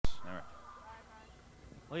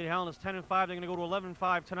Lady Highlanders 10-5. They're going to go to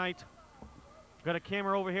 11-5 tonight. Got a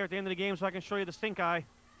camera over here at the end of the game so I can show you the stink eye.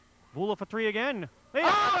 Vula for 3 again.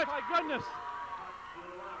 Oh, my goodness.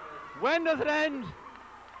 When does it end?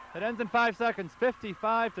 It ends in 5 seconds,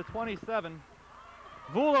 55-27.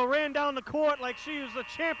 Vula ran down the court like she was the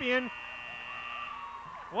champion.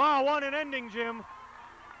 Wow, what an ending, Jim.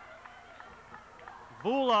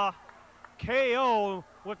 Vula KO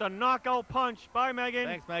with a knockout punch. Bye, Megan.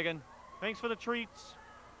 Thanks, Megan. Thanks for the treats.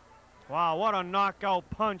 Wow, what a knockout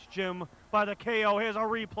punch, Jim, by the KO. Here's a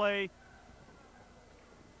replay.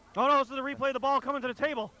 Oh, no, this is the replay of the ball coming to the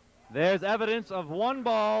table. There's evidence of one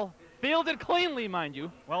ball, fielded cleanly, mind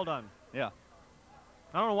you. Well done. Yeah.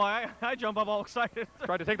 I don't know why I jump up all excited.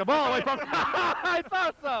 Tried to take the ball away from I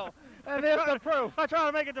thought so. And there's the proof. I tried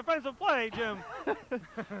to make a defensive play, Jim.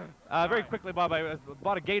 Very quickly, Bob, I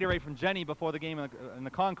bought a Gatorade from Jenny before the game in the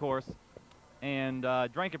concourse and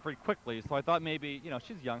drank it pretty quickly. So I thought maybe, you know,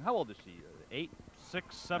 she's young. How old is she? 8?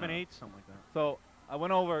 6, 7, 8, something like that. So I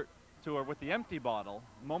went over to her with the empty bottle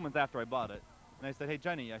moments after I bought it. And I said, hey,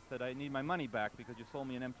 Jenny, I said, I need my money back because you sold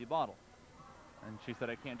me an empty bottle. And she said,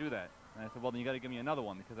 I can't do that. And I said, well, then you got to give me another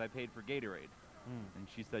one because I paid for Gatorade. And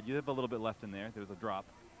she said, you have a little bit left in there. There was a drop.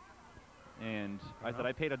 And I said,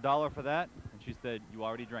 I paid $1 for that. And she said, you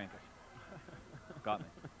already drank it. Got me.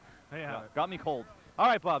 Yeah. Got me cold. All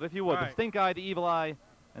right, Bob, if you would. All The right. stink eye, the evil eye,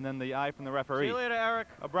 and then the eye from the referee. See you later, Eric.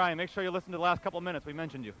 Brian, make sure you listen to the last couple of minutes. We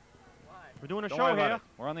mentioned you. We're doing a Don't show worry about here. it.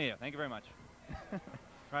 We're on the air. Thank you very much. All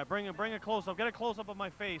right, bring a close-up. Get a close-up of my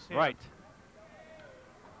face here. Right.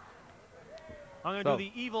 I'm going to do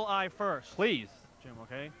the evil eye first. Please. Jim,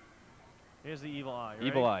 okay? Here's the evil eye. You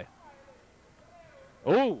Evil ready? eye.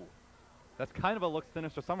 Oh, that's kind of a look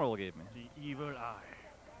Sinister Summerall gave me. The evil eye.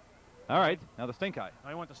 All right, now the stink eye.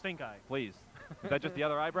 I want the stink eye. Please. Is that just the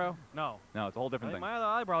other eyebrow? No. No, it's a whole different thing. My other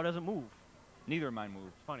eyebrow doesn't move. Neither of mine moved.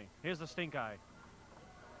 It's funny. Here's the stink eye.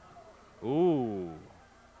 Ooh.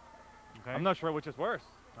 Okay. I'm not sure which is worse.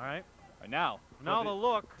 All right. Right now. Now the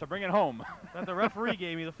look To bring it home. that the referee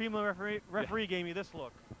gave me, the female referee gave me this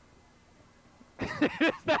look. Is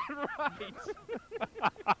that right?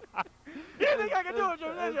 You think I can do it,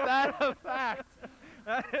 Jim? Is that a fact?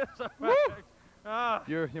 That is a Woo! fact. Ah.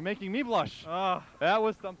 You're making me blush. Ah. That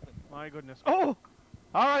was something. My goodness. Oh!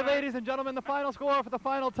 All right, ladies and gentlemen, the final score for the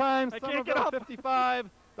final time. I can't get Somerville up. 55.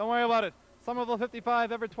 Don't worry about it. Somerville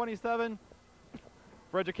 55, Everett 27.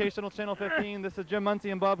 For Educational Channel 15, this is Jim Muncie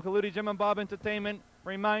and Bob Kaludi, Jim and Bob Entertainment,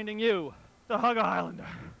 reminding you The Hugger Highlander.